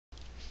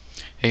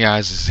Hey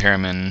guys, this is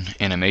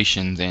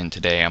HarrimanAnimations, and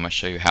today I'm going to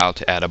show you how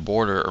to add a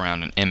border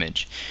around an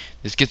image.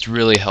 This gets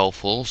really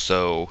helpful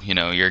so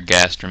your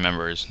guest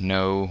remembers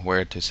know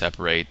where to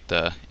separate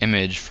the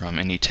image from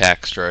any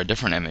text or a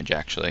different image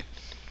actually.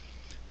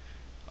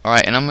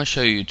 Alright, and I'm going to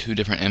show you two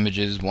different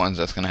images, one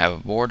that's going to have a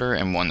border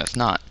and one that's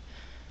not.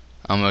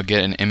 I'm going to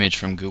get an image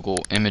from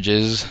Google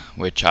Images,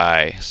 which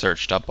I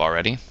searched up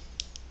already.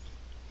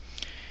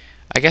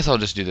 I guess I'll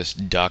just do this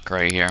duck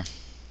right here.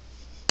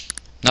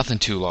 Nothing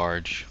too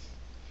large.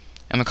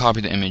 I'm going to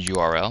copy the image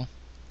URL.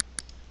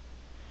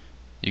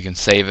 You can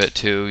save it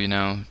too,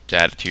 to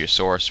add it to your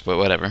source, but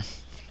whatever.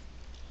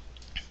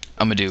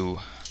 I'm going to do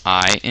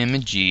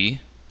img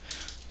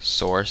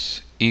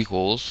source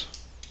equals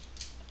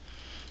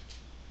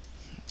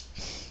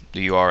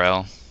the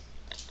URL.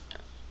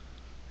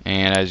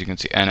 And as you can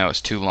see, I know it's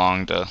too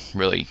long to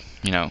really,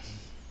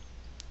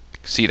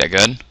 see that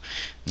good. I'm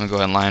going to go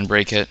ahead and line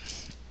break it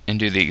and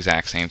do the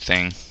exact same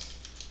thing.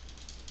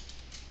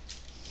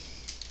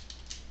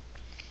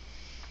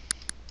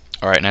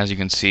 Alright, and as you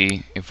can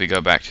see, if we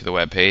go back to the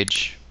web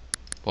page,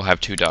 we'll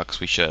have two ducks.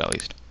 We should at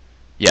least.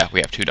 Yeah,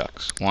 we have two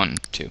ducks. 1,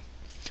 2.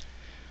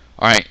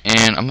 Alright,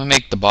 and I'm going to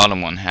make the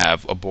bottom one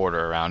have a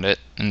border around it,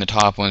 and the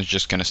top one's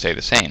just going to stay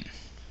the same.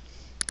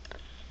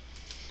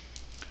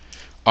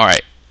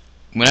 Alright,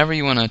 whenever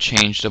you want to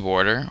change the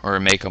border, or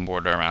make a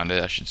border around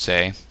it, I should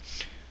say,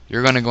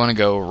 you're going to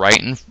go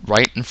right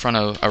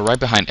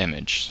behind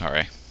image,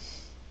 sorry.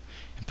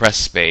 And press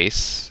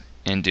space,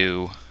 and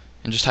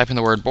just type in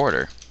the word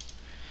border.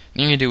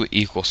 Then you do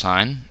equal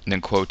sign, and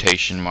then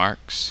quotation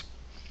marks.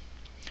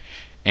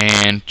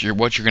 And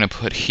what you're going to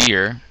put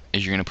here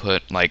is you're going to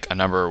put like a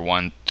number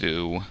 1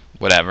 through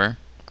whatever.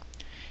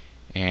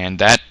 And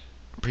that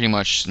pretty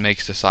much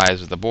makes the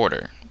size of the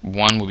border.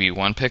 1 will be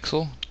 1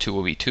 pixel, 2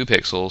 will be 2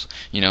 pixels,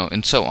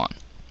 and so on.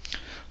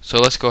 So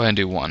let's go ahead and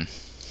do 1.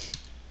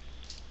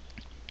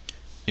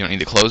 You don't need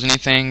to close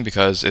anything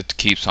because it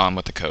keeps on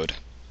with the code.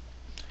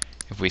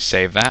 If we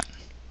save that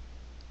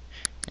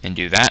and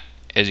do that,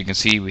 as you can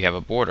see, we have a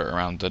border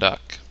around the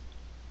duck.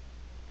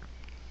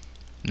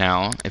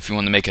 Now, if you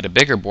want to make it a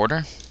bigger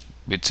border,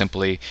 we'd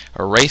simply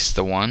erase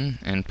the 1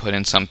 and put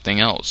in something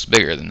else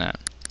bigger than that.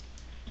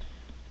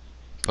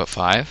 Put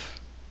 5.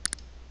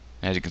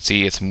 As you can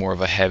see, it's more of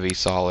a heavy,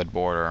 solid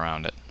border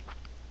around it.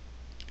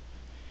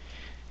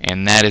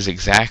 And that is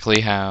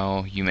exactly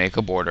how you make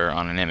a border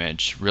on an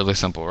image. Really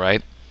simple,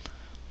 right?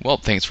 Well,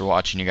 thanks for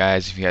watching, you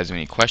guys. If you guys have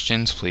any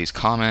questions, please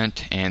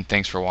comment. And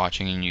thanks for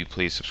watching, and you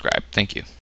please subscribe. Thank you.